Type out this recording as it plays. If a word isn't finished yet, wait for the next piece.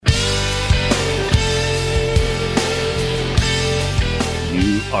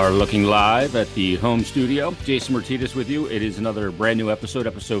are looking live at the home studio. Jason Martinez with you. It is another brand new episode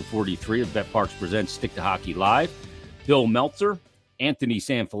 43 of BetParx Presents Stick to Hockey Live. Bill Meltzer, Anthony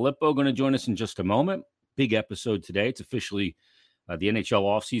Sanfilippo going to join us in just a moment. Big episode today. It's officially the NHL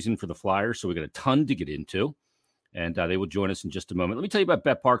offseason for the Flyers, so we got a ton to get into, and they will join us in just a moment. Let me tell you about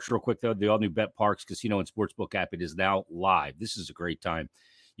BetParx real quick, though. The all-new BetParx Casino and Sportsbook app, it is now live. This is a great time.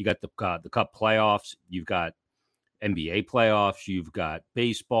 You got the Cup playoffs. You've got NBA playoffs. You've got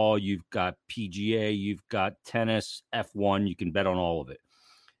baseball. You've got PGA. You've got tennis, F1. You can bet on all of it.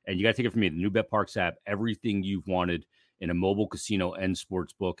 And you got to take it from me, the new BetParx app, everything you've wanted in a mobile casino and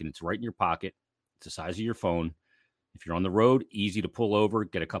sportsbook, and it's right in your pocket. It's the size of your phone. If you're on the road, easy to pull over,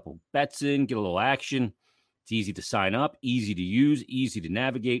 get a couple bets in, get a little action. It's easy to sign up, easy to use, easy to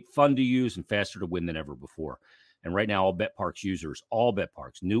navigate, fun to use, and faster to win than ever before. And right now, all BetParx users, all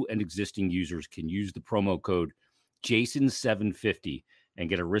BetParx, new and existing users, can use the promo code Jason750 and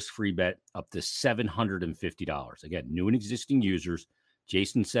get a risk-free bet up to $750. Again, new and existing users,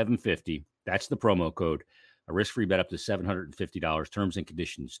 Jason750. That's the promo code. A risk-free bet up to $750. Terms and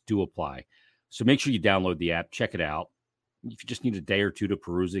conditions do apply. So make sure you download the app. Check it out. If you just need a day or two to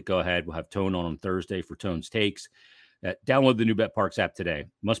peruse it, go ahead. We'll have Tone on Thursday for Tone's Takes. Download the new BetParx app today.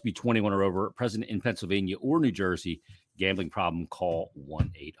 Must be 21 or over. Present in Pennsylvania or New Jersey. Gambling problem, call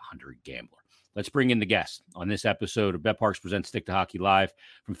 1-800-GAMBLER. Let's bring in the guest on this episode of BetParx Presents Stick to Hockey Live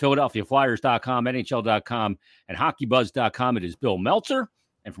from PhiladelphiaFlyers.com, NHL.com, and HockeyBuzz.com. It is Bill Meltzer.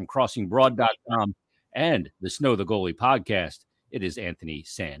 And from CrossingBroad.com and the Snow the Goalie podcast, it is Anthony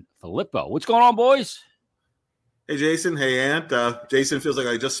Sanfilippo. What's going on, boys? Hey, Jason. Hey, Ant. Jason feels like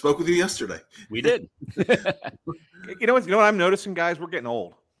I just spoke with you yesterday. We did. You know what I'm noticing, guys? We're getting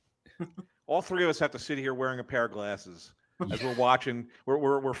old. All three of us have to sit here wearing a pair of glasses as we're watching.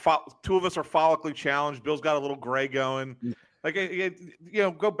 Two of us are follically challenged. Bill's got a little gray going. Like,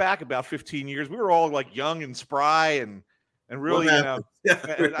 go back about 15 years. We were all like young and spry and really, really.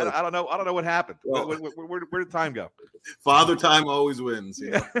 I don't know what happened. Well, where did time go? Father time always wins.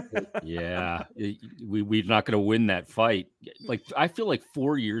 You know? Yeah, we're not going to win that fight. Like, I feel like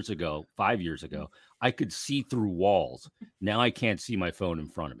 5 years ago, I could see through walls. Now I can't see my phone in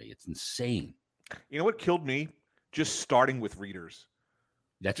front of me. It's insane. You know what killed me? Just starting with readers.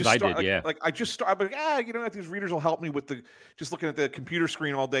 That's what I did, yeah. Like I just started, these readers will help me with just looking at the computer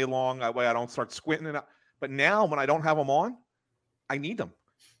screen all day long. That way I don't start squinting it out. But now when I don't have them on, I need them.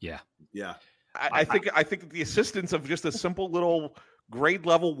 Yeah. Yeah. I think that the assistance of just a simple little grade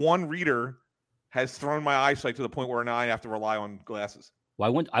level 1 reader has thrown my eyesight to the point where now I have to rely on glasses.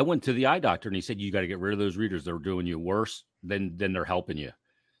 Well, I went to the eye doctor and he said, you got to get rid of those readers. They're doing you worse than they're helping you.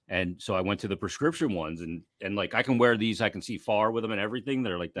 And so I went to the prescription ones and like, I can wear these, I can see far with them and everything.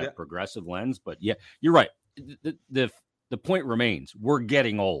 They're like that progressive lens, but yeah, you're right. The point remains, we're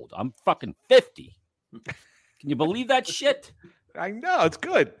getting old. I'm fucking 50. Can you believe that shit? I know, it's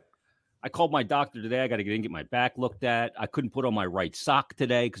good. I called my doctor today. I got to get in, get my back looked at. I couldn't put on my right sock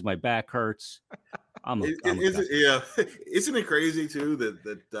today because my back hurts. Isn't it crazy too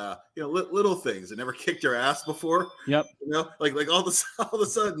that little things that never kicked your ass before? Yep. Like all of a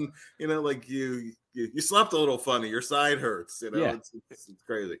sudden, like you slept a little funny. Your side hurts. It's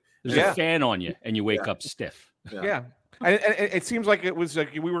crazy. There's a fan on you, and you wake up stiff. Yeah. And it seems like it was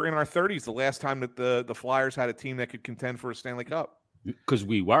like we were in our 30s the last time that the Flyers had a team that could contend for a Stanley Cup. Because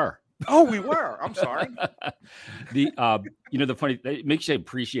we were. Oh, we were. I'm sorry. The funny, it makes you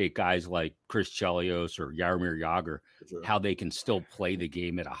appreciate guys like Chris Chelios or Jaromir Jagr, how they can still play the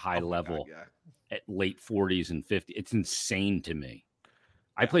game at a high level at late 40s and 50s. It's insane to me.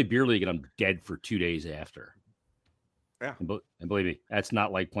 I play beer league and I'm dead for 2 days after. Yeah. And believe me, that's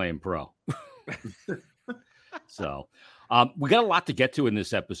not like playing pro. So we got a lot to get to in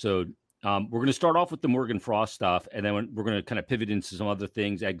this episode. We're going to start off with the Morgan Frost stuff, and then we're going to kind of pivot into some other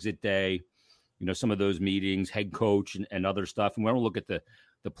things, exit day, some of those meetings, head coach and other stuff. And we're going to look at the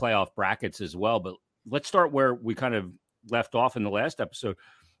playoff brackets as well. But let's start where we kind of left off in the last episode,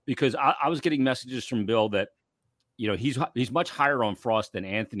 because I was getting messages from Bill that, he's much higher on Frost than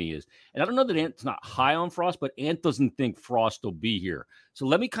Anthony is. And I don't know that Ant's not high on Frost, but Ant doesn't think Frost will be here. So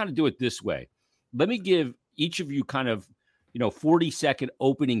let me kind of do it this way. Let me give each of you kind of 40-second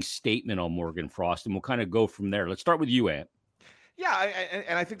opening statement on Morgan Frost, and we'll kind of go from there. Let's start with you, Ant. Yeah,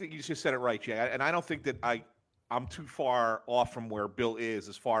 and I think that you just said it right, Jay. And I don't think that I'm too far off from where Bill is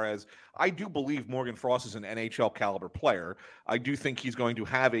as far as I do believe Morgan Frost is an NHL caliber player. I do think he's going to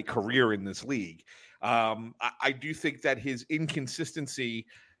have a career in this league. I do think that his inconsistency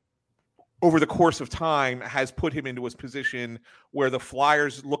over the course of time has put him into his position where the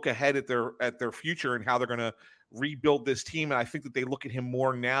Flyers look ahead at their future and how they're going to rebuild this team. And I think that they look at him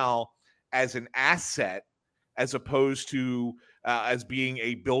more now as an asset as opposed to as being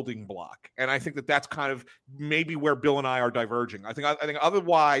a building block. And I think that that's kind of maybe where Bill and I are diverging. I think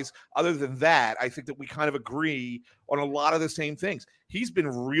otherwise, other than that, I think that we kind of agree on a lot of the same things. He's been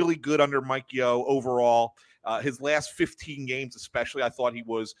really good under Mike Yeo overall. His last 15 games, especially, I thought he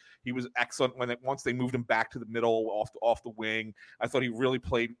was excellent once they moved him back to the middle off the wing. I thought he really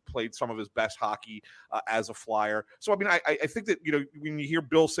played some of his best hockey as a Flyer. So I mean, I think that when you hear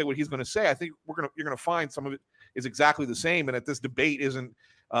Bill say what he's going to say, I think you're going to find some of it is exactly the same, and that this debate isn't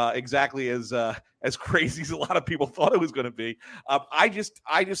exactly as crazy as a lot of people thought it was going to be. I just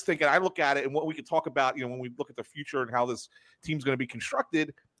think, and I look at it, and what we could talk about, when we look at the future and how this team's going to be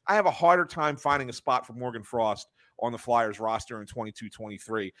constructed, I have a harder time finding a spot for Morgan Frost on the Flyers roster in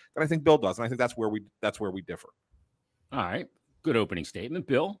 22-23 than I think Bill does, and I think that's where we differ. All right, good opening statement,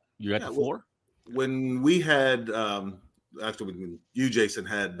 Bill. You got the floor. When we had actually, when you, Jason,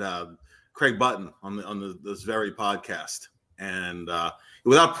 had Craig Button on this very podcast, and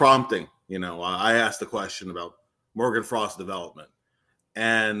without prompting, I asked a question about Morgan Frost development,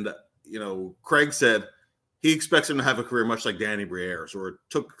 and Craig said he expects him to have a career much like Danny Briere's, or it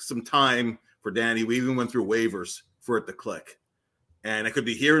took some time for Danny. We even went through waivers for it to click. And it could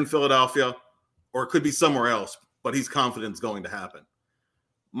be here in Philadelphia, or it could be somewhere else, but he's confident it's going to happen.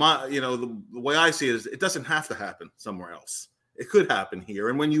 The way I see it is it doesn't have to happen somewhere else. It could happen here.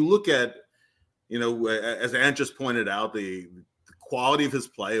 And when you look at, as Ant just pointed out, the quality of his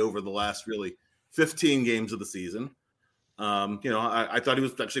play over the last really 15 games of the season, I thought he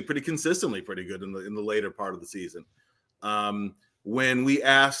was actually pretty consistently pretty good in the later part of the season. When we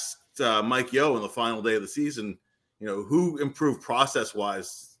asked Mike Yeo in the final day of the season, who improved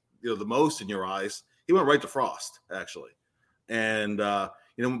process-wise, the most in your eyes, he went right to Frost, actually. And,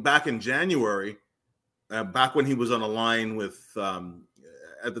 back in January, back when he was on a line with,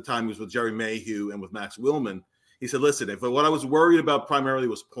 at the time he was with Jerry Mayhew and with Max Willman, he said, listen, if what I was worried about primarily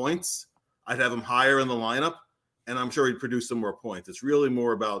was points, I'd have him higher in the lineup, and I'm sure he'd produce some more points. It's really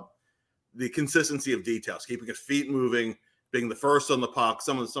more about the consistency of details, keeping his feet moving, being the first on the puck,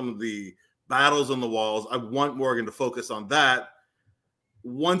 some of the battles on the walls. I want Morgan to focus on that.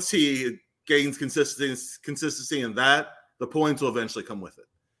 Once he gains consistency in that, the points will eventually come with it.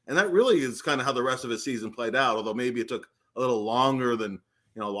 And that really is kind of how the rest of his season played out, although maybe it took a little longer than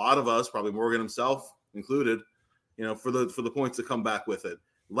a lot of us, probably Morgan himself included, for the points to come back with it.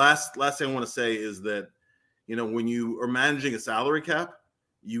 Last thing I want to say is that when you are managing a salary cap,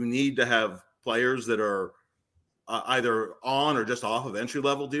 you need to have players that are either on or just off of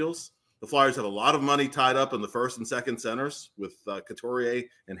entry-level deals. The Flyers have a lot of money tied up in the first and second centers with Couturier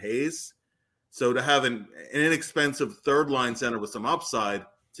and Hayes. So to have an inexpensive third-line center with some upside,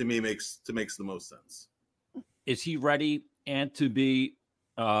 to me, makes the most sense. Is he ready and to be,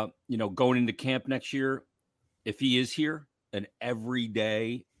 going into camp next year, if he is here, an every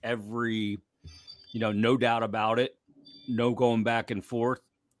day, no doubt about it, no going back and forth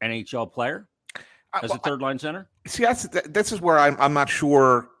NHL player as a third line center? See, this is where I'm not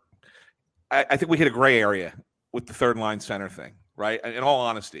sure. I think we hit a gray area with the third line center thing, right? In all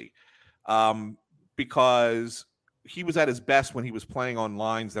honesty, because he was at his best when he was playing on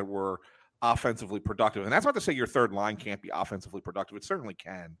lines that were offensively productive. And that's not to say your third line can't be offensively productive. It certainly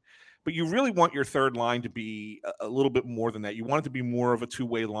can. But you really want your third line to be a little bit more than that. You want it to be more of a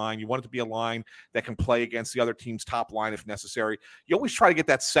two-way line. You want it to be a line that can play against the other team's top line if necessary. You always try to get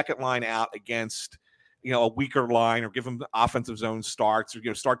that second line out against, a weaker line, or give them the offensive zone starts,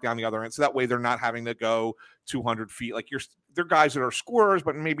 or start down the other end. So that way they're not having to go 200 feet. Like they're guys that are scorers,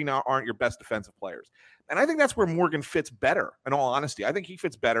 but maybe aren't your best defensive players. And I think that's where Morgan fits better, in all honesty. I think he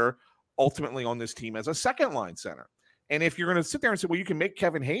fits better ultimately on this team as a second line center. And if you're going to sit there and say, well, you can make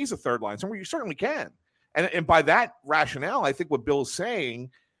Kevin Hayes a third line center, you certainly can. And by that rationale, I think what Bill's saying,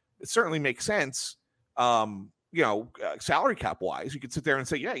 it certainly makes sense. Salary cap wise, you could sit there and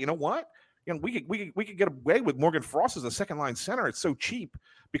say, yeah, you know what? We could get away with Morgan Frost as a second line center. It's so cheap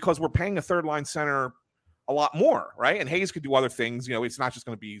because we're paying a third line center a lot more, right? And Hayes could do other things. It's not just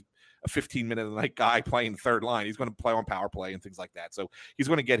going to be a 15-minute a night guy playing third line. He's going to play on power play and things like that. So he's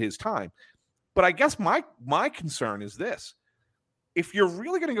going to get his time. But I guess my concern is this. If you're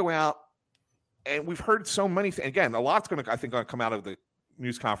really going to go out, and we've heard so many things, again, a lot's going to come out of the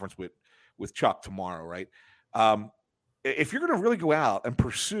news conference with Chuck tomorrow, right? If you're going to really go out and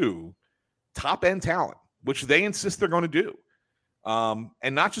pursue top-end talent, which they insist they're going to do,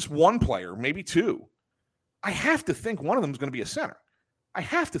 and not just one player, maybe two, I have to think one of them is going to be a center. I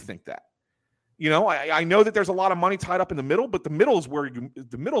have to think that. I know that there's a lot of money tied up in the middle, but the middle is where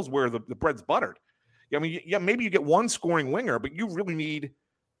the bread's buttered. I mean, yeah, maybe you get one scoring winger, but you really need,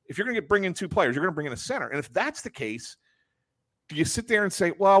 if you're going to bring in two players, you're going to bring in a center. And if that's the case, do you sit there and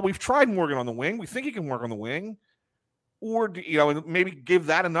say, well, we've tried Morgan on the wing, we think he can work on the wing, or do you maybe give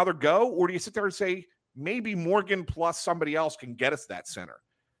that another go, or do you sit there and say maybe Morgan plus somebody else can get us that center?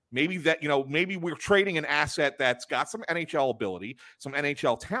 Maybe that, maybe we're trading an asset that's got some NHL ability, some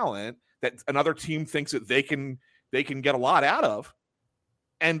NHL talent that another team thinks that they can get a lot out of,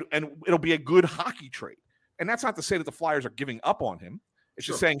 and it'll be a good hockey trade. And that's not to say that the Flyers are giving up on him. It's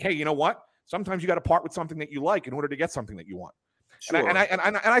just saying, hey, you know what? Sometimes you got to part with something that you like in order to get something that you want. Sure. And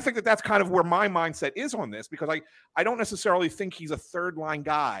I think that that's kind of where my mindset is on this, because I don't necessarily think he's a third line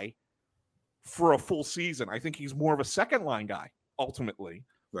guy for a full season. I think he's more of a second line guy ultimately.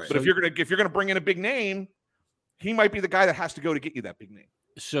 Right. But if you're gonna bring in a big name, he might be the guy that has to go to get you that big name.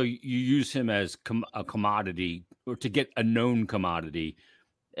 So you use him as a commodity, or to get a known commodity,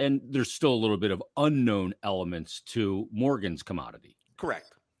 and there's still a little bit of unknown elements to Morgan's commodity.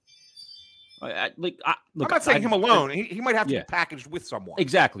 Correct. I'm not saying him alone. He might have to be packaged with someone.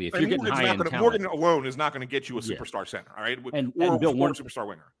 Exactly. If you're getting high-end talent, Morgan alone is not going to get you a superstar center. All right, and Bill, one superstar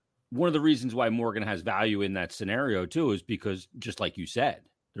winger. One of the reasons why Morgan has value in that scenario too is because, just like you said,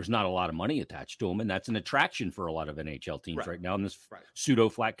 there's not a lot of money attached to him, and that's an attraction for a lot of NHL teams right now in this pseudo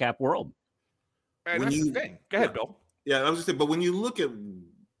flat cap world. And that's the thing. Go ahead, Bill. Yeah, I was just saying, but when you look at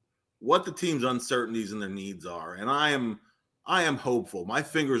what the team's uncertainties and their needs are, and I am hopeful. My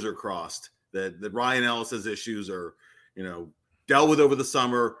fingers are crossed that Ryan Ellis's issues are, dealt with over the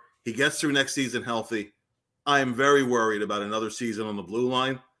summer. He gets through next season healthy. I am very worried about another season on the blue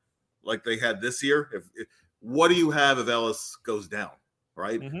line like they had this year. If what do you have if Ellis goes down?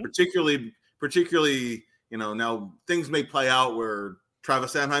 Right. Mm-hmm. Particularly, now things may play out where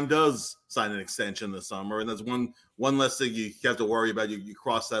Travis Sanheim does sign an extension this summer, and that's one less thing you have to worry about. You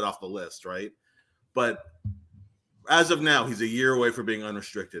cross that off the list, right? But as of now, he's a year away from being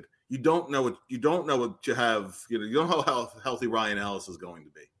unrestricted. You don't know what you have. You don't know how healthy Ryan Ellis is going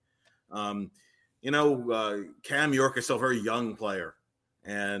to be. Cam York is still a very young player.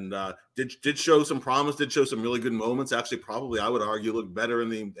 And did show some promise, did show some really good moments. Actually, probably I would argue looked better in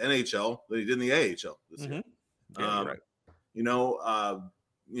the NHL than he did in the AHL this year. Yeah, right.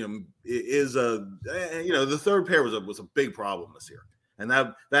 The third pair was a big problem this year, and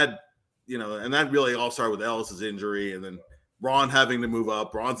that really all started with Ellis's injury, and then Braun having to move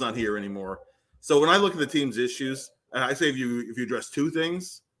up. Braun's not here anymore. So when I look at the team's issues, I say if you address two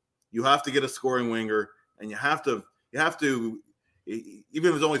things, you have to get a scoring winger, and you have to.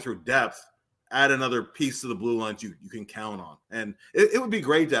 Even if it's only through depth, add another piece to the blue lines you can count on. And it would be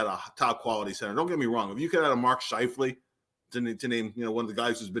great to add a top quality center. Don't get me wrong. If you could add a Mark Scheifele to name one of the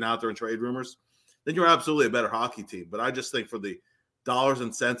guys who's been out there in trade rumors, then you're absolutely a better hockey team. But I just think for the dollars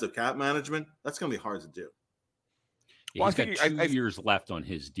and cents of cap management, that's going to be hard to do. Yeah, he's got 2 years left on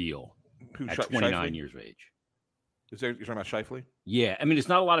his deal at 29 Scheifele? Years of age. You're talking about Scheifele? Yeah. I mean, it's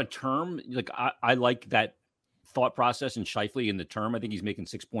not a lot of term. Like I like that thought process in Scheifele in the term. I think he's making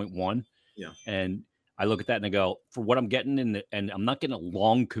 6.1. Yeah. And I look at that and I go, for what I'm getting and I'm not getting a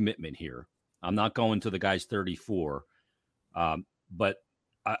long commitment here. I'm not going to the guy's 34. But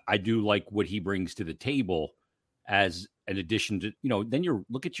I do like what he brings to the table as an addition to, then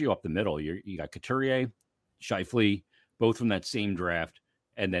look at you up the middle. You got Couturier, Scheifele, both from that same draft,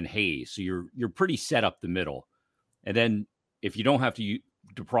 and then Hayes. So you're pretty set up the middle. And then if you don't have to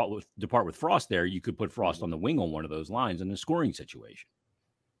depart with Frost there, you could put Frost on the wing on one of those lines in a scoring situation.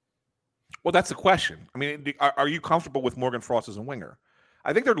 Well, that's the question. I mean, are you comfortable with Morgan Frost as a winger?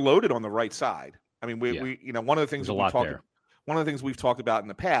 I think they're loaded on the right side. I mean, we one of the things one of the things we've talked about in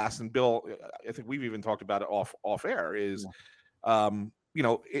the past, and Bill, I think we've even talked about it off air, is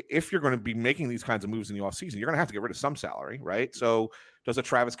if you're going to be making these kinds of moves in the offseason, you're going to have to get rid of some salary, right? So does a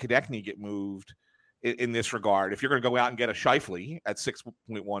Travis Konecny get moved in this regard? If you're going to go out and get a Scheifele at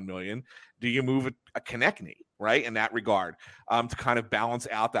 $6.1 million, do you move a Konecny, right, in that regard, to kind of balance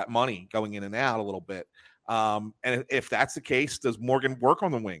out that money going in and out a little bit? And if that's the case, does Morgan work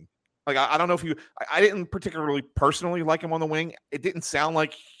on the wing? Like, I don't know if I didn't particularly personally like him on the wing. It didn't sound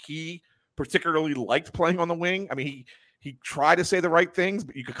like he particularly liked playing on the wing. I mean, he tried to say the right things,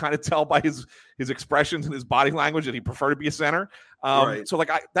 but you could kind of tell by his expressions and his body language that he preferred to be a center. Right. So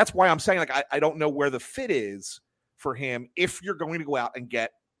that's why I'm saying I don't know where the fit is for him if you're going to go out and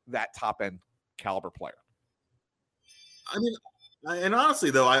get that top end caliber player. I mean, and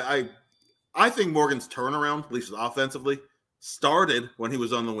honestly though, I think Morgan's turnaround, at least offensively, started when he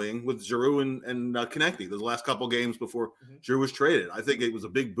was on the wing with Giroux and Konecny. The last couple games before Giroux was traded. I think it was a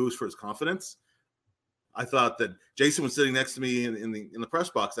big boost for his confidence. I thought that Jason was sitting next to me in the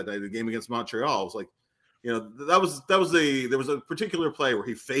press box that day, the game against Montreal. I was like, you know, there was a particular play where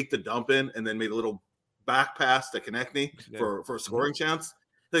he faked the dump in and then made a little back pass to Konechny for a scoring chance.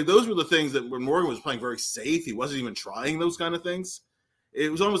 Like those were the things that when Morgan was playing very safe, he wasn't even trying those kind of things.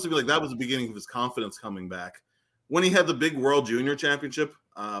 It was almost to be like that was the beginning of his confidence coming back. When he had the big World Junior Championship,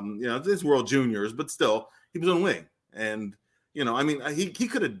 you know, it's World Juniors, but still, he was on wing, and you know, I mean, he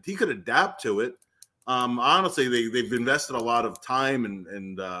could adapt to it. Honestly, they've invested a lot of time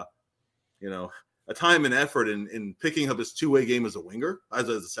and you know, a time and effort in picking up his two-way game as a winger, as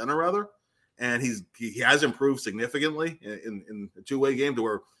a center rather, and he has improved significantly in the two-way game to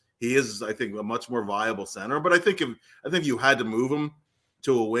where he is, I think, a much more viable center. But I think if you had to move him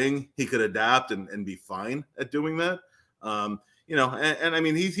to a wing, he could adapt and be fine at doing that. You know, and I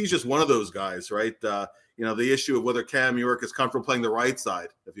mean, he's just one of those guys, right? You know, the issue of whether Cam York is comfortable playing the right side,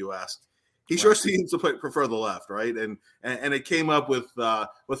 if you asked. He sure seems to prefer the left, right? And it came up with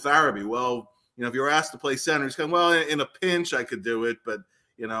Farabee. Well, you know, if you're asked to play center, he's going, well, in a pinch, I could do it, but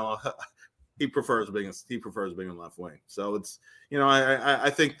you know, he prefers being on left wing. So it's, you know, I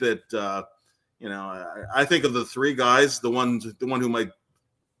think that you know, I think of the three guys, the one who might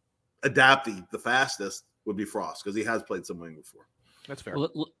adapt the fastest would be Frost, because he has played some wing before. That's fair.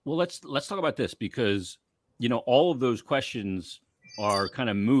 Well, let's talk about this, because you know all of those questions are kind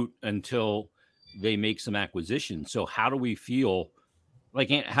of moot until they make some acquisitions. So how do we feel?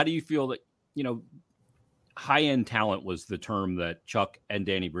 Like, how do you feel that, you know, high end talent was the term that Chuck and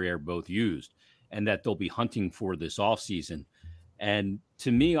Danny Briere both used, and that they'll be hunting for this offseason. And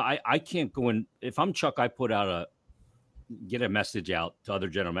to me, I can't go in. If I'm Chuck, I get a message out to other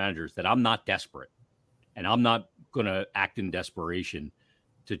general managers that I'm not desperate, and I'm not going to act in desperation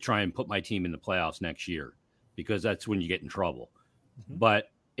to try and put my team in the playoffs next year, because that's when you get in trouble. Mm-hmm. But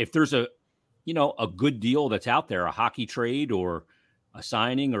if there's a good deal that's out there, a hockey trade or a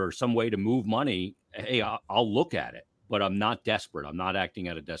signing or some way to move money, hey, I'll look at it, but I'm not desperate. I'm not acting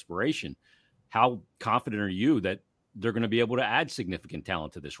out of desperation. How confident are you that they're going to be able to add significant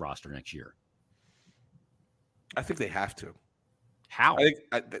talent to this roster next year? I think they have to. How?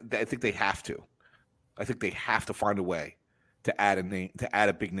 I think they have to. I think they have to find a way to add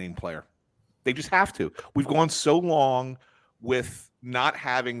a big name player. They just have to. We've gone so long with not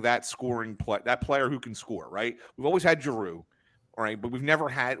having that scoring that player who can score, right? We've always had Giroux, all right, but we've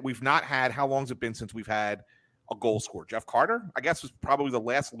not had, how long has it been since we've had a goal scorer? Jeff Carter, I guess, was probably the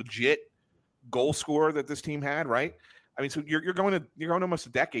last legit goal scorer that this team had, right? I mean, so you're going almost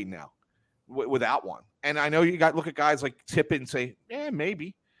a decade now without one. And I know you look at guys like Tippett and say,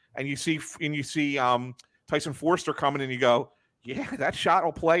 maybe. And you see Tyson Forster coming, and you go, yeah, that shot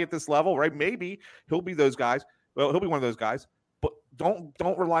will play at this level, right? Maybe he'll be those guys. Well, he'll be one of those guys. But don't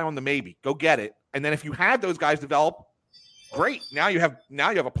rely on the maybe. Go get it. And then if you had those guys develop, great. Now you have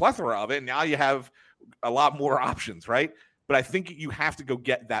a plethora of it, and now you have a lot more options, right? But I think you have to go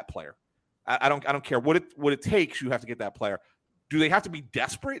get that player. I don't care what it takes. You have to get that player. Do they have to be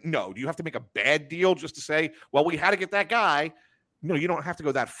desperate? No. Do you have to make a bad deal just to say, well, we had to get that guy? No, you don't have to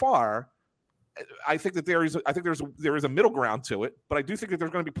go that far. I think that there is a middle ground to it, but I do think that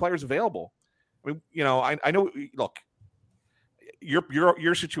there's going to be players available. I mean, you know, I know. Look,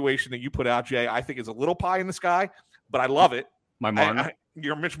 your situation that you put out, Jay, I think is a little pie in the sky, but I love it. My Marner,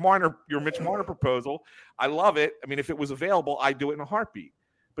 your Mitch Marner proposal, I love it. I mean, if it was available, I'd do it in a heartbeat.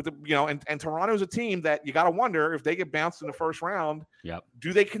 But and Toronto's a team that you got to wonder, if they get bounced in the first round,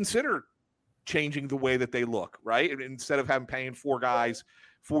 do they consider changing the way that they look, right? Instead of paying four guys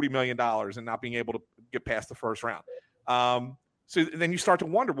 $40 million and not being able to get past the first round. So then you start to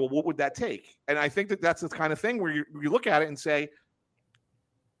wonder, well, what would that take? And I think that that's the kind of thing where you look at it and say,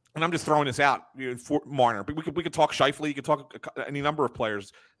 and I'm just throwing this out for Marner, but we could talk Scheifele, you could talk any number of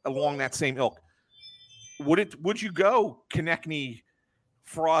players along that same ilk. Would you go Konechny,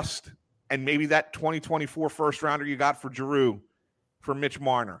 Frost, and maybe that 2024 first rounder you got for Giroux for Mitch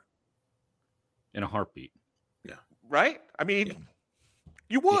Marner? In a heartbeat. Yeah. Right? I mean,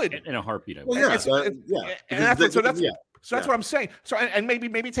 you would. In a heartbeat. Well, yeah. So that's what I'm saying. So and maybe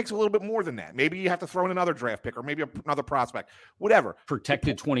it takes a little bit more than that. Maybe you have to throw in another draft pick or maybe another prospect, whatever.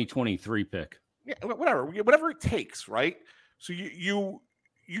 Protected 2023 pick. Yeah, whatever it takes, right? So you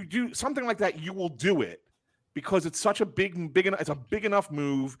do something like that, you will do it because it's such a big enough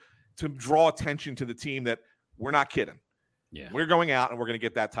move to draw attention to the team that we're not kidding. Yeah, we're going out and we're going to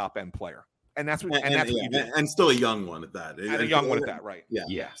get that top end player. And that's what you do. And still a young one at that. And a young one at that, right?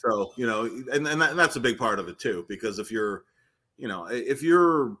 Yeah. So, and that's a big part of it too, because if you're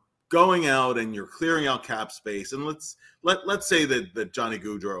going out and you're clearing out cap space, and let's say that Johnny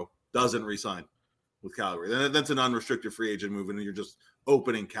Gaudreau doesn't resign with Calgary, then that's an unrestricted free agent move, and you're just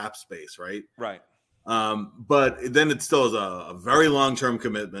opening cap space, right? Right. But then it still is a very long-term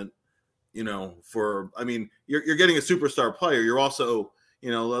commitment. You're getting a superstar player. You're also,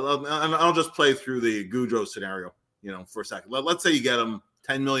 and I'll just play through the Goudreau scenario, for a second. Let's say you get him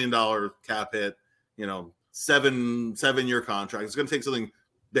 $10 million cap hit, 7-year contract. It's going to take something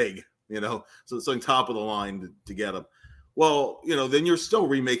big, so something top of the line to get him. Well, then you're still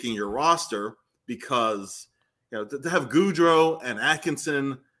remaking your roster because, to have Goudreau and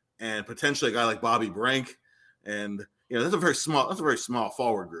Atkinson and potentially a guy like Bobby Brink, and that's a very small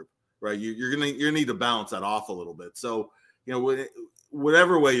forward group, right? You're gonna need to balance that off a little bit. So,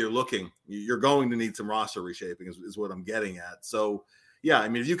 whatever way you're looking, you're going to need some roster reshaping is what I'm getting at. So, yeah, I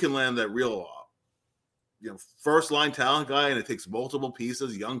mean, if you can land that real, first line talent guy, and it takes multiple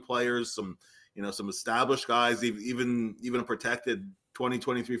pieces, young players, some established guys, even a protected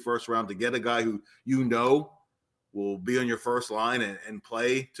 2023 first round to get a guy who will be on your first line and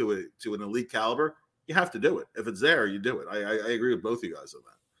play to an elite caliber, you have to do it. If it's there, you do it. I agree with both of you guys on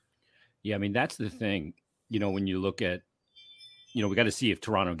that. Yeah, I mean, that's the thing. When you look at, we got to see if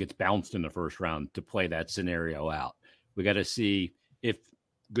Toronto gets bounced in the first round to play that scenario out. We got to see if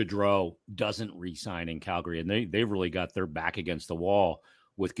Gaudreau doesn't re-sign in Calgary, and they've really got their back against the wall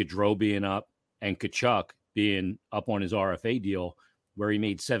with Gaudreau being up and Tkachuk being up on his RFA deal where he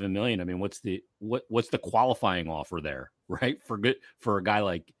made $7 million. I mean, what's the qualifying offer there, right? For a guy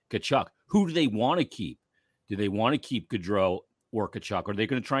like Tkachuk, who do they want to keep? Do they want to keep Gaudreau or Tkachuk? Or are they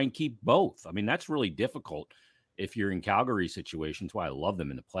going to try and keep both? I mean, that's really difficult if you're in Calgary situations. That's why I love them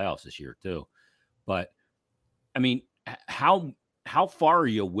in the playoffs this year too. But I mean, how far are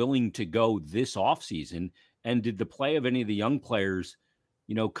you willing to go this offseason? And did the play of any of the young players,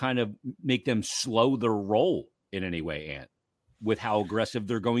 kind of make them slow their roll in any way, Ant, with how aggressive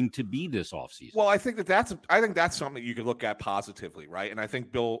they're going to be this offseason? Well, I think that's something that you could look at positively, right? And I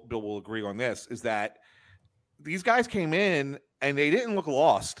think Bill will agree on this, is that these guys came in and they didn't look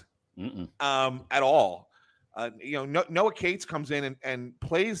lost at all. Noah Cates comes in and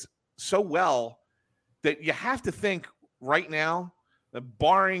plays so well that you have to think right now,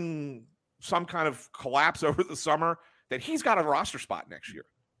 barring some kind of collapse over the summer, that he's got a roster spot next year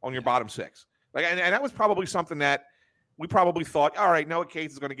on your bottom six. And that was probably something that we probably thought, all right, Noah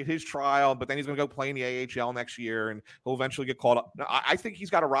Cates is going to get his trial, but then he's going to go play in the AHL next year, and he'll eventually get called up. No, I think he's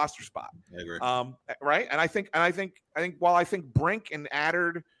got a roster spot. I agree. Right? And I think while I think Brink and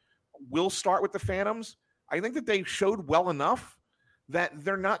Adard will start with the Phantoms, I think that they showed well enough that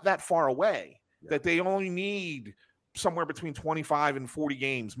they're not that far away. Yeah. That they only need somewhere between 25 and 40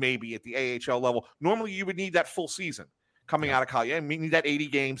 games, maybe at the AHL level. Normally, you would need that full season coming out of college. Yeah, you need that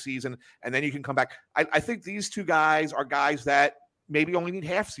 80-game season, and then you can come back. I think these two guys are guys that maybe only need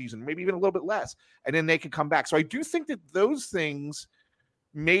half season, maybe even a little bit less, and then they can come back. So I do think that those things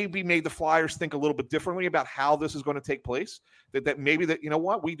maybe made the Flyers think a little bit differently about how this is going to take place. That maybe that,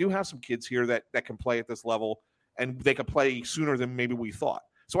 we do have some kids here that can play at this level, and they could play sooner than maybe we thought.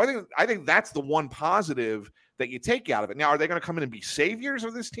 So I think that's the one positive that you take out of it. Now, are they going to come in and be saviors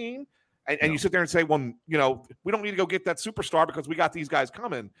of this team? And you sit there and say, well, we don't need to go get that superstar because we got these guys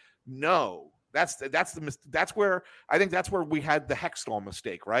coming. No, that's where I think that's where we had the Hextall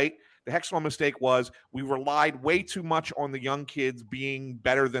mistake, right? The Hextall mistake was we relied way too much on the young kids being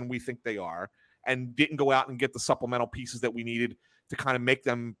better than we think they are, and didn't go out and get the supplemental pieces that we needed to kind of make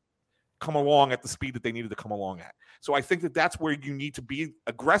them come along at the speed that they needed to come along at. So I think that that's where you need to be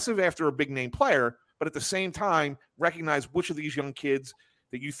aggressive after a big name player, but at the same time, recognize which of these young kids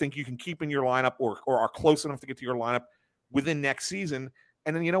that you think you can keep in your lineup or are close enough to get to your lineup within next season.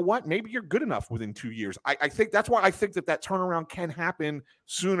 And then, you know what? Maybe you're good enough within 2 years. I think that's why I think that turnaround can happen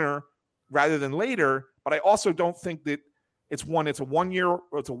sooner rather than later. But I also don't think that it's a 1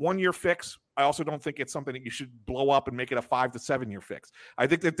 year fix. I also don't think it's something that you should blow up and make it a 5 to 7 year fix. I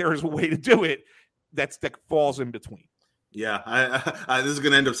think that there is a way to do it that falls in between. Yeah, I this is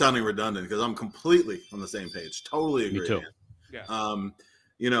going to end up sounding redundant because I'm completely on the same page. Totally agree. Me too. Yeah. I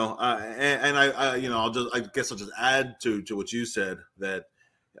guess I'll just add to what you said, that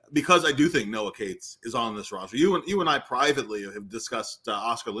because I do think Noah Cates is on this roster. You and I privately have discussed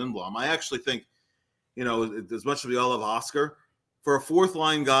Oscar Lindblom. I actually think, as much as we all love Oscar, for a fourth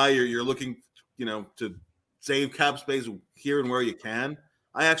line guy, you're looking, to save cap space here and where you can.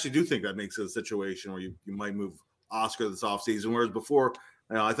 I actually do think that makes it a situation where you might move Oscar this offseason, whereas before,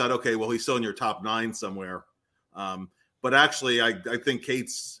 I thought, okay, well, he's still in your top 9 somewhere. But actually, I think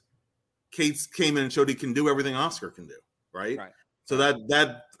Cates came in and showed he can do everything Oscar can do, right? So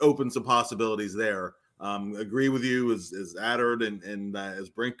that opens some possibilities there. Agree with you as Adard and as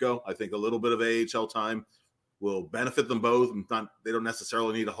Brinko. I think a little bit of AHL time will benefit them both. They don't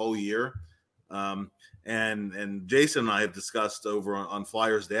necessarily need a whole year. And Jason and I have discussed over on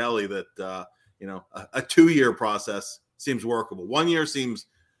Flyers Daily that a 2-year process seems workable. 1 year seems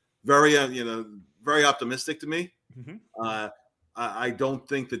very very optimistic to me. Mm-hmm. I don't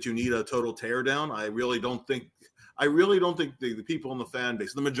think that you need a total teardown. I really don't think the people in the fan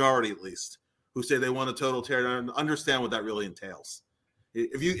base, the majority at least, who say they want a total teardown, understand what that really entails.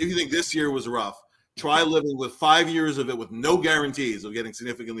 If you think this year was rough, try living with 5 years of it with no guarantees of getting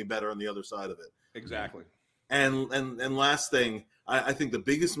significantly better on the other side of it. Exactly. And last thing, I think the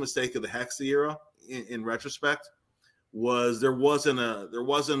biggest mistake of the Hextall era, in retrospect, was there wasn't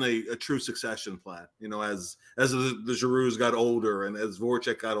a true succession plan. As the Giroux got older and as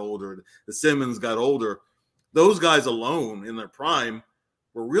Voracek got older, the Simmons got older, those guys alone in their prime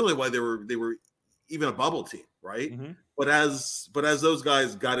were really why they were even a bubble team, right? Mm-hmm. But as those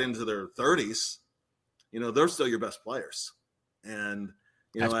guys got into their 30s, they're still your best players, and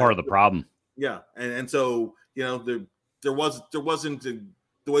that's part of the problem. Yeah, and so there wasn't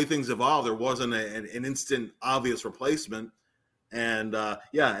the way things evolved. There wasn't an instant obvious replacement, and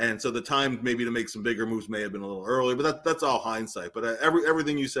so the time maybe to make some bigger moves may have been a little earlier. But that's all hindsight. But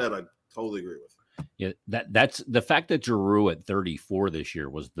everything you said, I totally agree with. Yeah, that's the fact that Giroux at 34 this year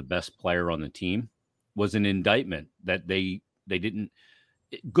was the best player on the team was an indictment that they didn't.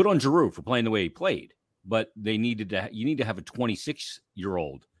 Good on Giroux for playing the way he played, but you need to have a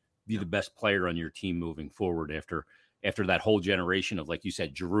 26-year-old be the best player on your team moving forward after that whole generation of, like you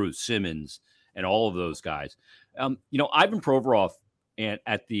said, Giroux, Simmons, and all of those guys. Ivan Provorov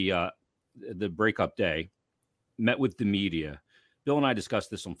at the breakup day met with the media. Bill and I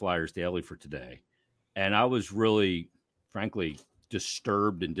discussed this on Flyers Daily for today, and I was really, frankly,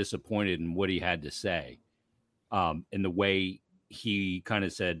 disturbed and disappointed in what he had to say, in the way he kind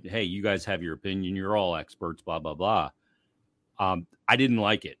of said, "Hey, you guys have your opinion. You're all experts, blah, blah, blah." I didn't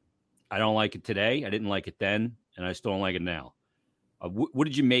like it. I don't like it today. I didn't like it then, and I still don't like it now. What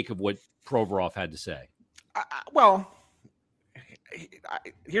did you make of what Provorov had to say?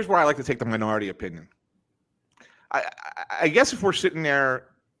 Here's where I like to take the minority opinion. I guess if we're sitting there,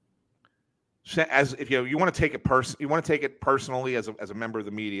 as if you want to take it personally as a member of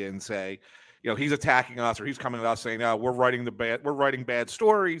the media and say, he's attacking us, or he's coming at us saying, "No, we're writing bad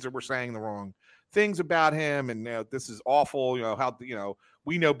stories, or we're saying the wrong things about him, and this is awful. How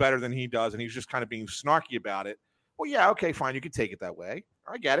we know better than he does, and he's just kind of being snarky about it." Well, yeah, okay, fine, you could take it that way.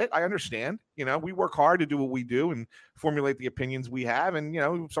 I get it. I understand. We work hard to do what we do and formulate the opinions we have, and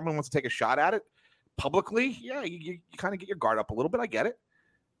if someone wants to take a shot at it publicly, yeah, you kind of get your guard up a little bit. I get it.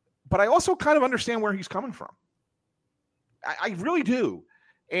 But I also kind of understand where he's coming from. I really do.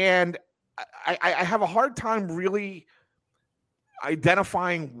 And I have a hard time really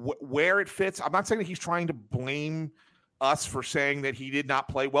identifying where it fits. I'm not saying that he's trying to blame us for saying that he did not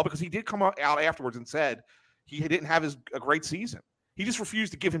play well, because he did come out afterwards and said he didn't have a great season. He just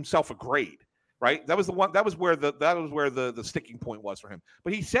refused to give himself a grade, right? That was where the sticking point was for him.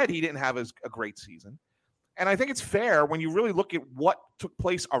 But he said he didn't have a great season. And I think it's fair, when you really look at what took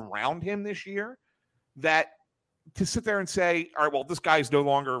place around him this year, that to sit there and say, all right, well, this guy's no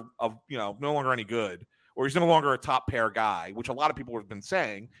longer any good, or he's no longer a top pair guy, which a lot of people have been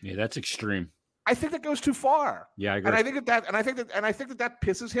saying. Yeah, that's extreme. I think that goes too far. Yeah, I agree. And I think that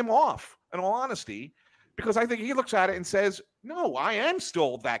pisses him off, in all honesty, because I think he looks at it and says, "No, I am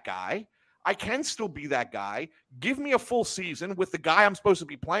still that guy. I can still be that guy. Give me a full season with the guy I'm supposed to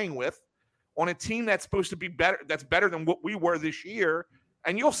be playing with on a team that's supposed to be better, that's better than what we were this year,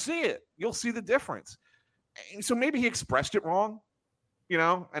 and you'll see it. You'll see the difference." And so maybe he expressed it wrong,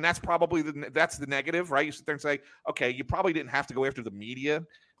 and that's probably that's the negative, right? You sit there and say, okay, you probably didn't have to go after the media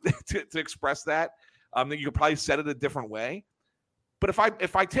to express that. You could probably said it a different way. But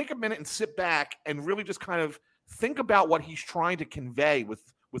if I take a minute and sit back and really just kind of think about what he's trying to convey with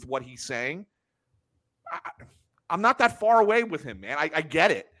what he's saying, I'm not that far away with him, man. I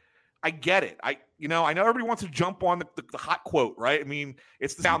get it. I get it. I know everybody wants to jump on the hot quote, right? I mean,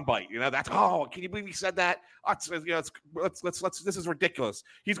 it's the soundbite. That's, oh, can you believe he said that? Oh, let's this is ridiculous.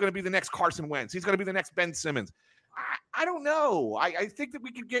 He's going to be the next Carson Wentz. He's going to be the next Ben Simmons. I don't know. I think that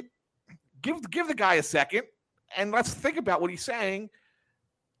we could give the guy a second, and let's think about what he's saying.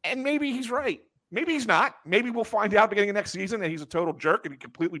 And maybe he's right. Maybe he's not. Maybe we'll find out beginning of next season that he's a total jerk and he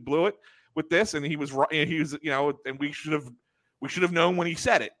completely blew it with this, and he was right. And he was, and we should have known when he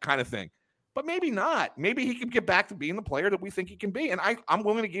said it, kind of thing. But maybe not. Maybe he can get back to being the player that we think he can be. And I'm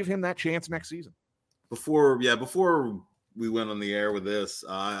willing to give him that chance next season. Before we went on the air with this,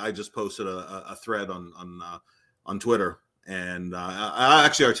 I just posted a thread on Twitter, and I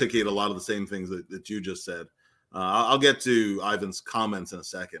actually articulate a lot of the same things that you just said. I'll get to Ivan's comments in a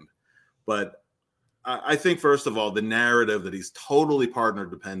second. But I think, first of all, the narrative that he's totally partner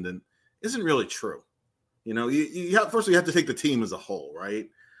dependent isn't really true. You know, you have to take the team as a whole, right?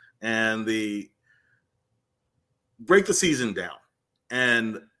 And break the season down.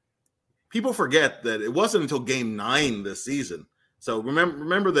 And people forget that it wasn't until game 9 this season. So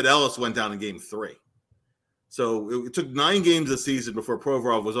remember that Ellis went down in game 3. So it took 9 games this season before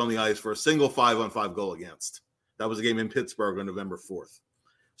Provorov was on the ice for a single 5-on-5 goal against. That was a game in Pittsburgh on November 4th.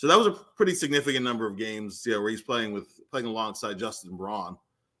 So that was a pretty significant number of games, where he's playing alongside Justin Braun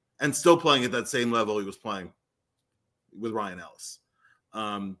and still playing at that same level he was playing with Ryan Ellis.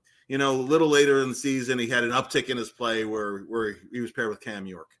 A little later in the season, he had an uptick in his play where he was paired with Cam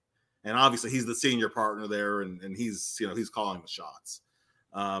York. And obviously he's the senior partner there, and he's calling the shots.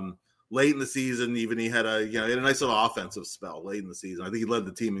 Late in the season, even he had a nice little offensive spell late in the season. I think he led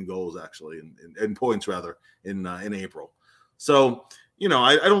the team in goals, actually, in points rather, in April. So,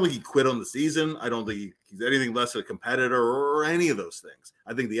 I don't think he quit on the season. I don't think he's anything less of a competitor or any of those things.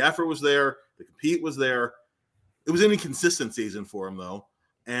 I think the effort was there, the compete was there. It was an inconsistent season for him, though.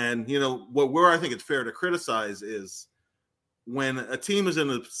 And where I think it's fair to criticize is when a team is in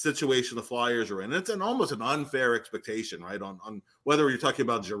a situation the Flyers are in, it's almost an unfair expectation, right? On whether you're talking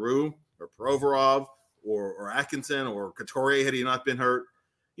about Giroux or Provorov or Atkinson or Couturier had he not been hurt,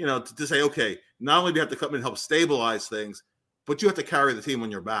 to say, okay, not only do you have to come in and help stabilize things, but you have to carry the team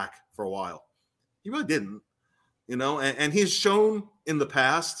on your back for a while. He really didn't, and he's shown in the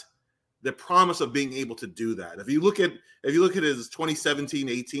past the promise of being able to do that. If you look at his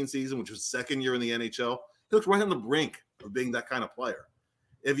 2017-18 season, which was second year in the NHL, he looked right on the brink of being that kind of player.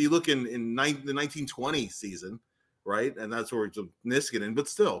 If you look in the 1920 season, right, and that's where it's Niskanen, but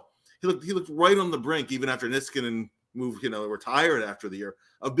still, he looked right on the brink even after Niskanen moved, retired after the year,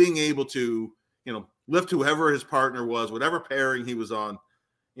 of being able to, lift whoever his partner was, whatever pairing he was on,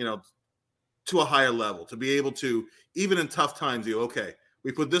 to a higher level, to be able to, even in tough times, okay,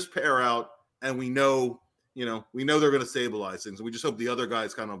 we put this pair out and we know they're going to stabilize things. And we just hope the other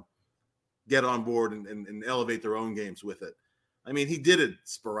guys kind of get on board and elevate their own games with it. I mean, he did it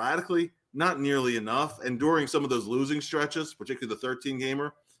sporadically, not nearly enough. And during some of those losing stretches, particularly the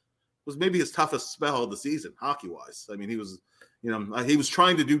 13-gamer, was maybe his toughest spell of the season, hockey-wise. I mean, he was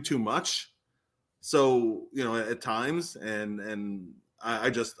trying to do too much. So, at times, and I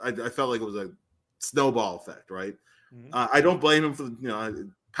felt like it was a snowball effect, right? Mm-hmm. I don't blame him for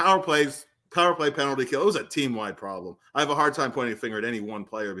power play penalty kill. It was a team-wide problem. I have a hard time pointing a finger at any one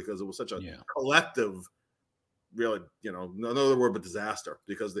player because it was such a collective, really, no other word but disaster,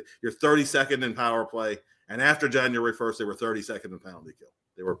 because you're 32nd in power play, and after January 1st, they were 32nd in penalty kill.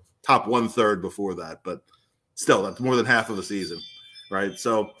 They were top 1/3 before that, but still, that's more than half of the season, right?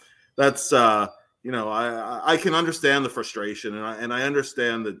 So that's, I can understand the frustration, and I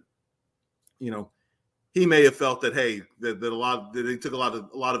understand that, he may have felt that, hey, that he took a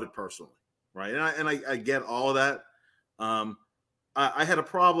lot of it personally, right? And I get all of that. I had a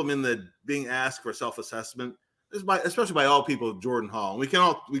problem in the being asked for self-assessment, especially by all people, Jordan Hall. And we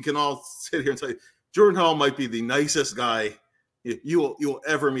can all sit here and say Jordan Hall might be the nicest guy you will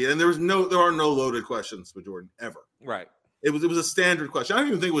ever meet, and there are no loaded questions with Jordan ever. Right. It was a standard question. I don't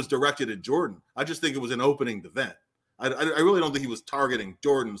even think it was directed at Jordan. I just think it was an opening event. I really don't think he was targeting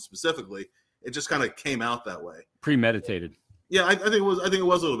Jordan specifically. It just kind of came out that way. Premeditated. Yeah, I think it was a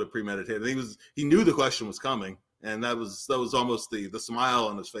little bit premeditated. He knew the question was coming, and that was almost the smile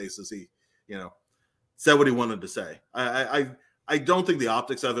on his face as he, said what he wanted to say. I don't think the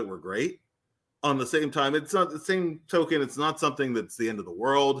optics of it were great. On the same time, it's not the same token. It's not something that's the end of the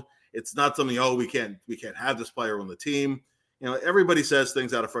world. It's not something, we can't have this player on the team. Everybody says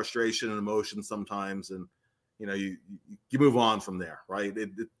things out of frustration and emotion sometimes, and you move on from there, right?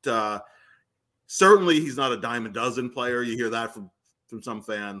 Certainly he's not a dime a dozen player. You hear that from some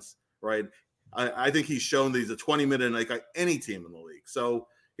fans, right? I think he's shown that he's a 20-minute like any team in the league. So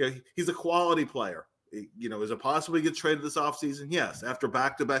he's a quality player. Is it possible he gets traded this offseason? Yes. After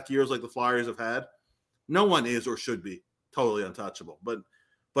back-to-back years like the Flyers have had, no one is or should be totally untouchable.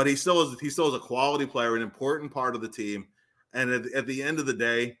 But he still is a quality player, an important part of the team. And at the end of the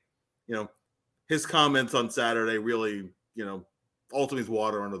day, his comments on Saturday really, ultimately is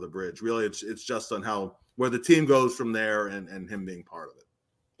water under the bridge. Really, it's just on where the team goes from there and him being part of it.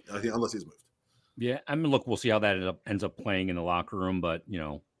 I think, unless he's moved. Yeah, I mean, look, we'll see how that ends up playing in the locker room. But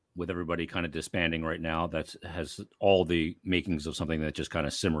with everybody kind of disbanding right now, that has all the makings of something that just kind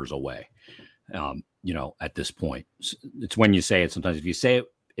of simmers away. At this point, it's when you say it. Sometimes if you say it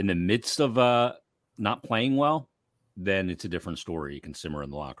in the midst of not playing well, then it's a different story. You can simmer in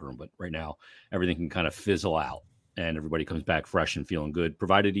the locker room, but right now everything can kind of fizzle out. and everybody comes back fresh and feeling good,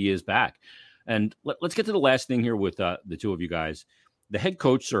 provided he is back. And let's get to the last thing here with the two of you guys. The head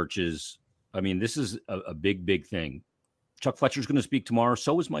coach searches. I mean, this is a big, big thing. Chuck Fletcher's going to speak tomorrow.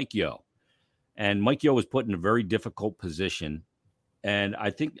 So is Mike Yeo. And Mike Yeo was put in a very difficult position. And I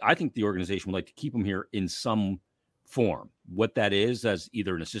think the organization would like to keep him here in some form. What that is, as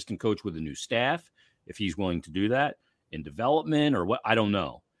either an assistant coach with a new staff, if he's willing to do that, in development or what, I don't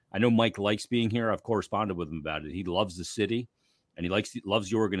know. I know Mike likes being here. I've corresponded with him about it. He loves the city and he loves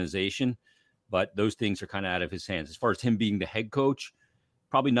the organization, but those things are kind of out of his hands. As far as him being the head coach,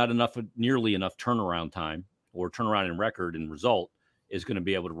 probably not nearly enough turnaround time or turnaround in record and result is going to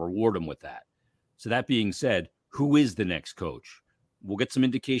be able to reward him with that. So that being said, who is the next coach? We'll get some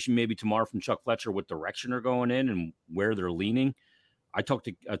indication maybe tomorrow from Chuck Fletcher what direction they're going in and where they're leaning. I talked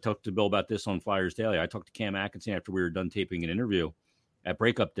to Bill about this on Flyers Daily. I talked to Cam Atkinson after we were done taping an interview at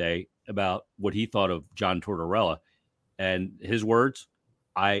Breakup Day about what he thought of John Tortorella. And his words,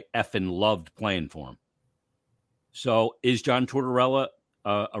 I effing loved playing for him. So is John Tortorella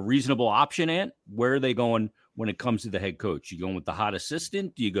a reasonable option, Ant? Where are they going when it comes to the head coach? You going with the hot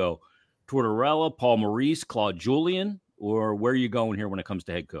assistant? Do you go Tortorella, Paul Maurice, Claude Julien? Or where are you going here when it comes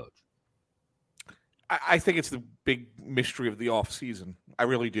to head coach? I think it's the big mystery of the offseason. I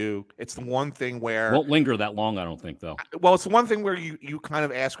really do. It's the one thing where... Won't linger that long, I don't think, though. Well, it's the one thing where you kind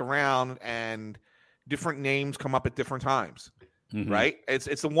of ask around and different names come up at different times, right?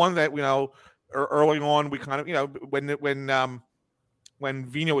 It's the one that, early on we kind of, when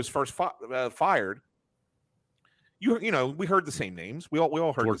Vino was first fired, we heard the same names. We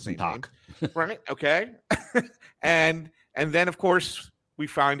all heard the same names, right? Okay. and then, of course, we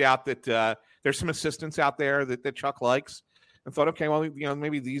find out that there's some assistants out there that Chuck likes, and thought, okay, well,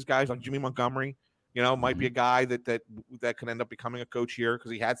 maybe these guys like Jimmy Montgomery, might be a guy that could end up becoming a coach here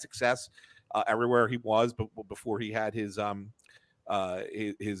because he had success everywhere he was, but before he had his bout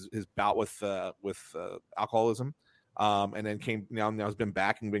with alcoholism, and then now has been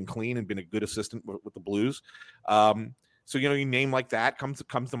back and been clean and been a good assistant with the Blues. So you name like that comes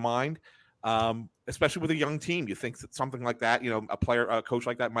to mind. Especially with a young team, you think that something like that, a coach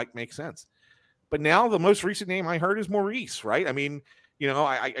like that might make sense. But now the most recent name I heard is Maurice, right? I mean,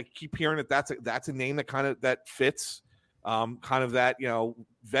 I keep hearing that's a name that fits, kind of that,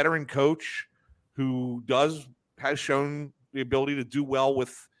 veteran coach who has shown the ability to do well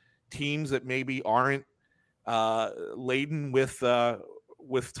with teams that maybe aren't laden with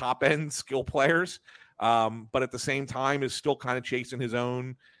top end skill players, but at the same time is still kind of chasing his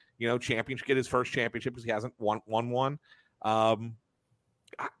own championship, get his first championship because he hasn't won one.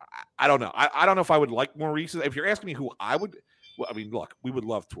 I don't know. I don't know if I would like Maurice. If you're asking me who I would, look, we would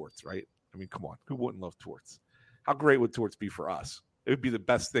love Torts, right? I mean, come on, who wouldn't love Torts? How great would Torts be for us? It would be the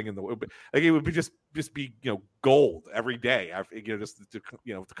best thing in the world. Like, it would be just be gold every day. Just to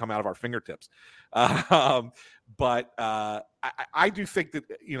come out of our fingertips. But I do think that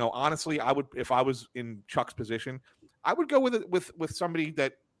honestly, I would, if I was in Chuck's position, I would go with somebody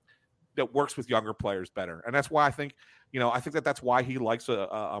that works with younger players better, and that's why I think that's why he likes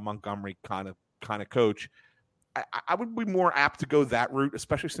a Montgomery kind of coach. I would be more apt to go that route,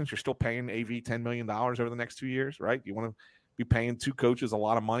 especially since you're still paying AV $10 million over the next 2 years, right? You want to be paying two coaches a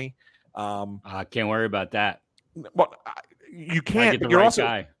lot of money. I can't worry about that. Well, you can't. Get the you're right also,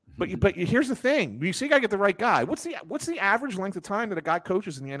 guy. But here's the thing: you see, I get the right guy. What's the average length of time that a guy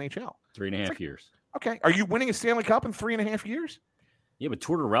coaches in the NHL? 3.5 years. Okay, are you winning a Stanley Cup in 3.5 years? Yeah, but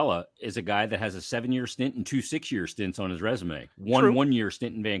Tortorella is a guy that has a 7-year stint and 2 6-year stints on his resume. One True. 1-year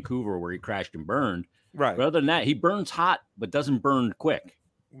stint in Vancouver where he crashed and burned. Right. But other than that, he burns hot but doesn't burn quick.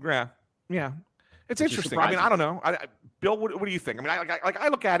 Yeah. It's interesting. I mean, I don't know. Bill, what do you think? I mean, I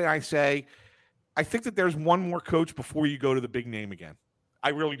look at it and I say, I think that there's one more coach before you go to the big name again. I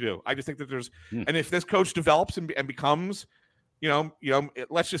really do. I just think that there's, and if this coach develops and becomes,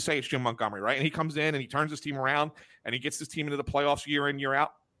 let's just say it's Jim Montgomery, right? And he comes in and he turns his team around and he gets his team into the playoffs year in, year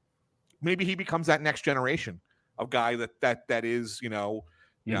out. Maybe he becomes that next generation of guy that is, that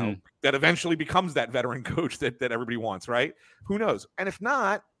eventually becomes that veteran coach that everybody wants, right? Who knows? And if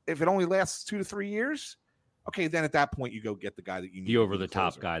not, if it only lasts 2 to 3 years, okay, then at that point you go get the guy that you need. The over the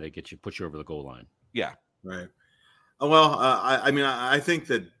top guy that puts you over the goal line. Yeah. Right. Well, I think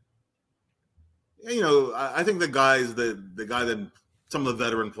that, I think the guy that some of the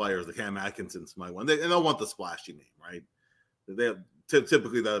veteran players, the Cam Atkinsons might want, they'll want the splashy name, right?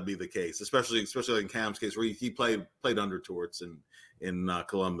 Typically that would be the case, especially in Cam's case where he played under Torts in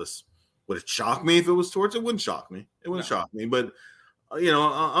Columbus. Would it shock me if it was Torts? It wouldn't shock me. It wouldn't shock me. But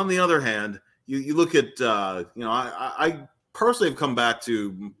on the other hand, you look at I personally have come back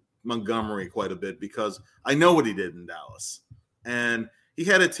to Montgomery quite a bit because I know what he did in Dallas. And he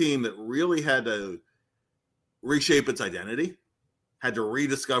had a team that really had to reshape its identity, had to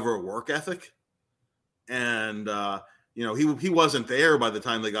rediscover a work ethic. And, he wasn't there by the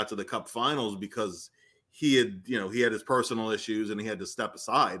time they got to the Cup finals because he had his personal issues and he had to step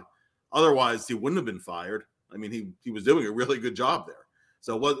aside. Otherwise, he wouldn't have been fired. I mean, he was doing a really good job there.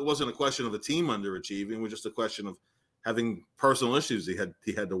 So it wasn't a question of a team underachieving. It was just a question of having personal issues he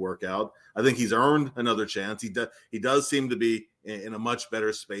had to work out. I think he's earned another chance. He does seem to be in a much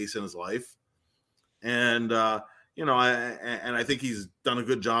better space in his life. And, I think he's done a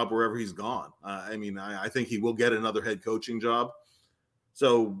good job wherever he's gone. I think he will get another head coaching job.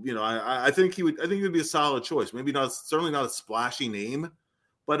 So, I think he would be a solid choice. Maybe certainly not a splashy name,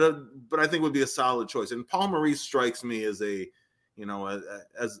 but I think would be a solid choice. And Paul Maurice strikes me as a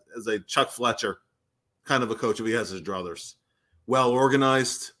Chuck Fletcher kind of a coach if he has his druthers. Well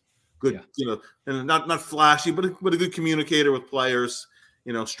organized, good, and not flashy, but a good communicator with players,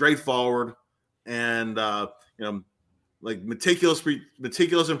 straightforward and like meticulous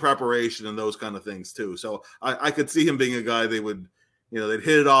in preparation and those kind of things too. So I could see him being a guy they would, they'd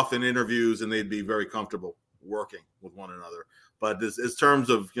hit it off in interviews and they'd be very comfortable working with one another. But as terms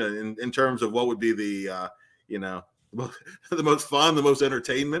of, in terms of what would be the, the most fun, the most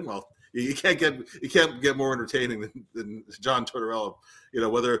entertainment, well, you can't get more entertaining than John Tortorella.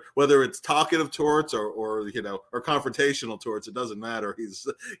 Whether it's talkative torts or confrontational torts, it doesn't matter. He's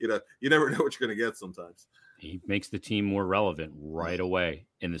you never know what you're going to get sometimes. He makes the team more relevant right away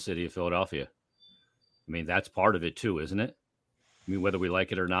in the city of Philadelphia. I mean, that's part of it too, isn't it? I mean, whether we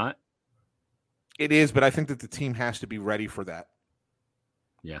like it or not. It is, but I think that the team has to be ready for that.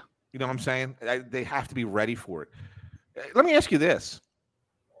 Yeah. You know what I'm saying? They have to be ready for it. Let me ask you this.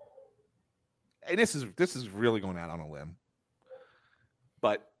 And this is really going out on a limb.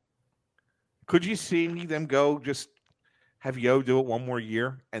 But could you see them go just have Yo do it one more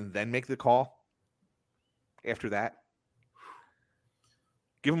year and then make the call after that?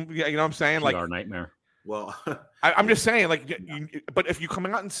 Give him, you know what I'm saying? Like our nightmare. Well, I'm just saying, but if you come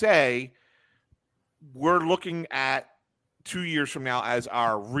out and say, we're looking at 2 years from now as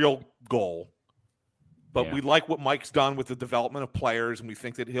our real goal, but we like what Mike's done with the development of players, and we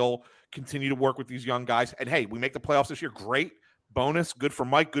think that he'll continue to work with these young guys. And, hey, we make the playoffs this year. Great. Bonus. Good for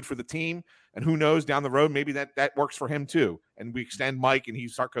Mike. Good for the team. And who knows, down the road, maybe that works for him too. And we extend Mike, and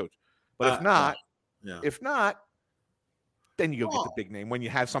he's our coach. But if not, then you go get the big name when you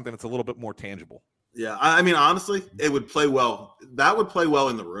have something that's a little bit more tangible. Yeah. I mean, honestly, it would play well. That would play well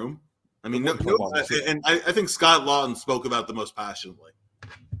in the room. I mean, I think Scott Lawton spoke about the most passionately.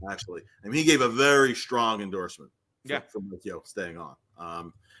 Actually, I mean, he gave a very strong endorsement for Mike Yo staying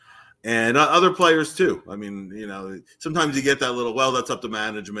on, and other players too. I mean, sometimes you get that little, well, that's up to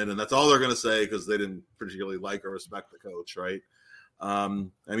management, and that's all they're going to say because they didn't particularly like or respect the coach, right? I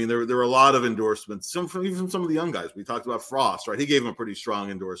mean, there were a lot of endorsements, even from some of the young guys. We talked about Frost, right? He gave him a pretty strong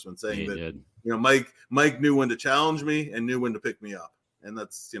endorsement, saying Mike knew when to challenge me and knew when to pick me up. And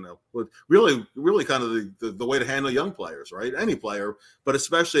that's, really, really kind of the way to handle young players, right? Any player, but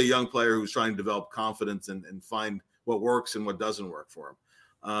especially a young player who's trying to develop confidence and find what works and what doesn't work for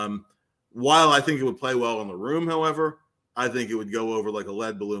him. While I think it would play well in the room, however, I think it would go over like a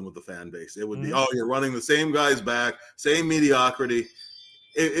lead balloon with the fan base. It would be, you're running the same guys back, same mediocrity.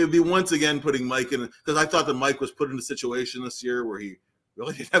 It would be once again putting Mike in, because I thought that Mike was put in a situation this year where he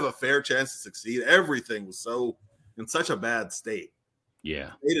really didn't have a fair chance to succeed. Everything was in such a bad state.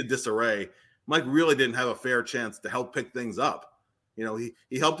 Yeah. State of disarray. Mike really didn't have a fair chance to help pick things up.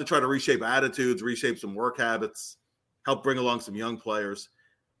 He helped to try to reshape attitudes, reshape some work habits, help bring along some young players.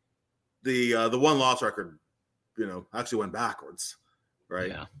 The one loss record, actually went backwards, right?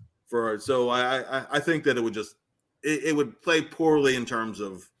 Yeah. So I think that it would it would play poorly in terms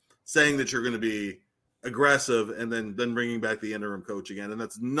of saying that you're going to be aggressive and then bringing back the interim coach again. And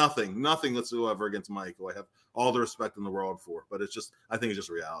that's nothing whatsoever against Mike, who I have all the respect in the world for, but I think it's just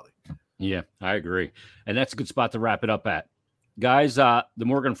reality. Yeah, I agree. And that's a good spot to wrap it up at. Guys, the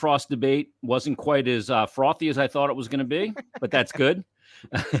Morgan Frost debate wasn't quite as frothy as I thought it was going to be, but that's good.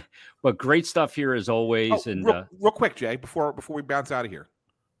 But great stuff here as always. Real quick, Jay, before we bounce out of here,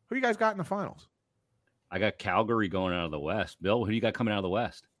 who you guys got in the finals? I got Calgary going out of the West. Bill, who do you got coming out of the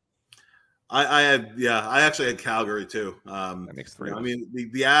West? I actually had Calgary too. That makes three. I mean,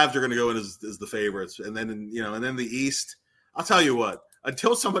 the Avs are going to go in as the favorites, and then and then the East. I'll tell you what.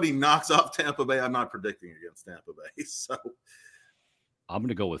 Until somebody knocks off Tampa Bay, I'm not predicting against Tampa Bay. So I'm going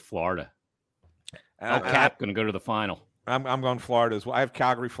to go with Florida. Cap going to go to the final. I'm going Florida as well. I have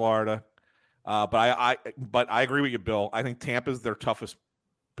Calgary, Florida, but I agree with you, Bill. I think Tampa's their toughest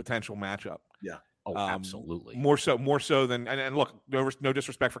potential matchup. Yeah. Oh, absolutely. More so than and look, no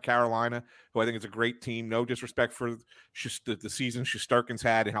disrespect for Carolina, who I think is a great team. No disrespect for the season Shesterkin's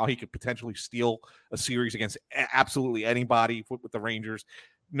had and how he could potentially steal a series against absolutely anybody with the Rangers.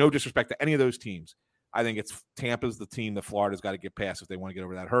 No disrespect to any of those teams. I think Tampa's the team that Florida's got to get past if they want to get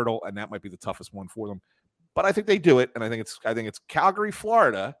over that hurdle, and that might be the toughest one for them. But I think they do it, and I think it's Calgary,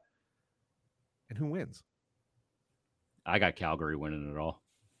 Florida, and who wins? I got Calgary winning it all.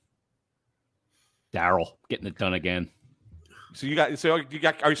 Daryl getting it done again. So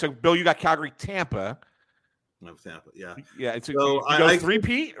Bill, you got Calgary, Tampa. No, Tampa, yeah. Yeah. So you go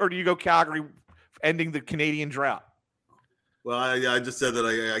three-peat, or do you go Calgary ending the Canadian drought? Well, I just said that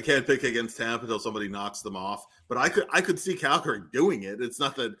I can't pick against Tampa until somebody knocks them off. But I could see Calgary doing it. It's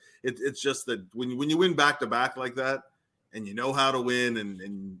not that it's just that when you win back to back like that, and you know how to win,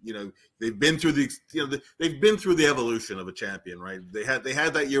 and they've been through they've been through the evolution of a champion, right? They had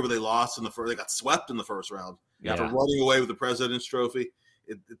that year where they lost in the first, they got swept in the first round after running away with the President's Trophy.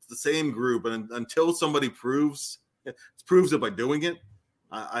 It's the same group, and until somebody proves it by doing it,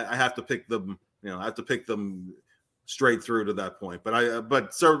 I have to pick them. I have to pick them straight through to that point.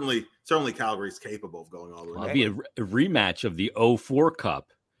 But certainly Calgary's capable of going all the way. It'll be a rematch of the 04 Cup.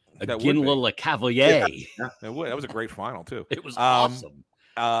 Again, little Cavalier. Yeah. That was a great final too. It was awesome.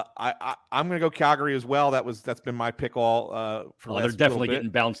 I'm going to go Calgary as well. That's been my pick all. They're definitely getting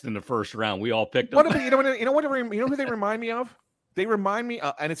bounced in the first round. We all picked them. You know who they remind me of? They remind me,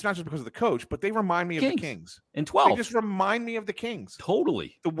 and it's not just because of the coach, but they remind me of the Kings. In 12. They just remind me of the Kings.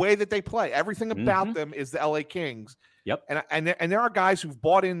 Totally. The way that they play. Everything about them is the LA Kings. Yep. And there are guys who've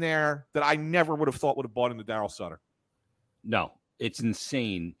bought in there that I never would have thought would have bought into Daryl Sutter. No, it's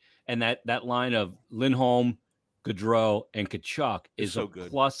insane. And that line of Lindholm, Gaudreau, and Tkachuk is so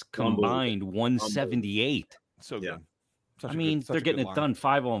good. Plus combined 178. So good. Yeah. They're getting it done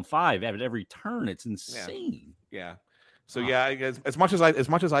 5-on-5 at every turn. It's insane. Yeah. So as much as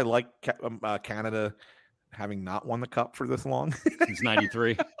I like Canada having not won the cup for this long since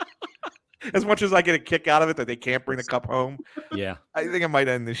 '93, as much as I get a kick out of it that they can't bring the cup home, I think it might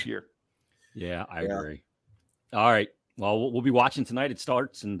end this year. Yeah, I agree. All right, well, we'll be watching tonight. It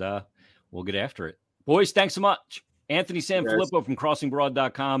starts, and we'll get after it, boys. Thanks so much, Anthony Sanfilippo from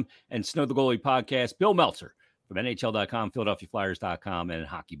CrossingBroad.com and Snow the Goalie podcast. Bill Meltzer from NHL.com, PhiladelphiaFlyers.com, and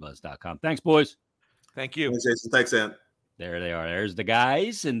HockeyBuzz.com. Thanks, boys. Thank you. Thanks, Jason. Thanks, Ant. There they are. There's the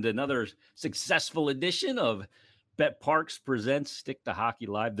guys, and another successful edition of Bet Parks presents Stick to Hockey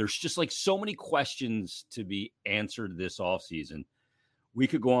Live. There's just so many questions to be answered this offseason. We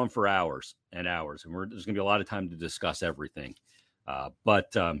could go on for hours and hours, and there's going to be a lot of time to discuss everything.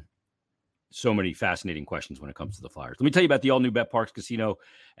 But so many fascinating questions when it comes to the Flyers. Let me tell you about the all-new Bet Parks Casino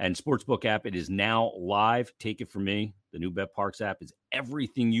and Sportsbook app. It is now live. Take it from me. The new Bet Parks app is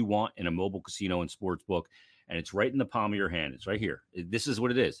everything you want in a mobile casino and sportsbook. And it's right in the palm of your hand. It's right here. This is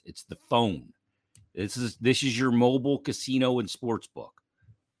what it is. It's the phone. This is your mobile casino and sports book.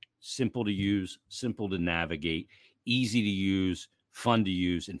 Simple to use, simple to navigate, easy to use, fun to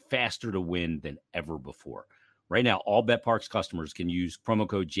use, and faster to win than ever before. Right now, all BetParks customers can use promo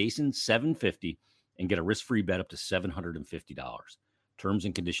code JASON750 and get a risk-free bet up to $750. Terms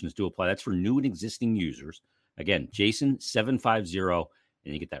and conditions do apply. That's for new and existing users. Again, JASON750.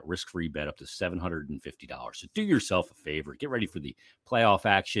 And you get that risk-free bet up to $750. So do yourself a favor. Get ready for the playoff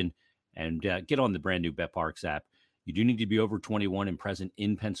action and get on the brand new BetParks app. You do need to be over 21 and present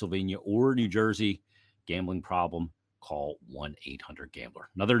in Pennsylvania or New Jersey. Gambling problem, call 1-800-GAMBLER.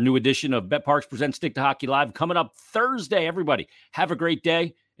 Another new edition of BetParks presents Stick to Hockey Live coming up Thursday. Everybody, have a great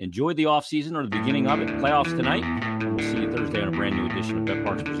day. Enjoy the offseason or the beginning of it. Playoffs tonight. And we'll see you Thursday on a brand new edition of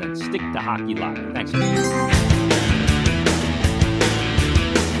BetParks presents Stick to Hockey Live. Thanks.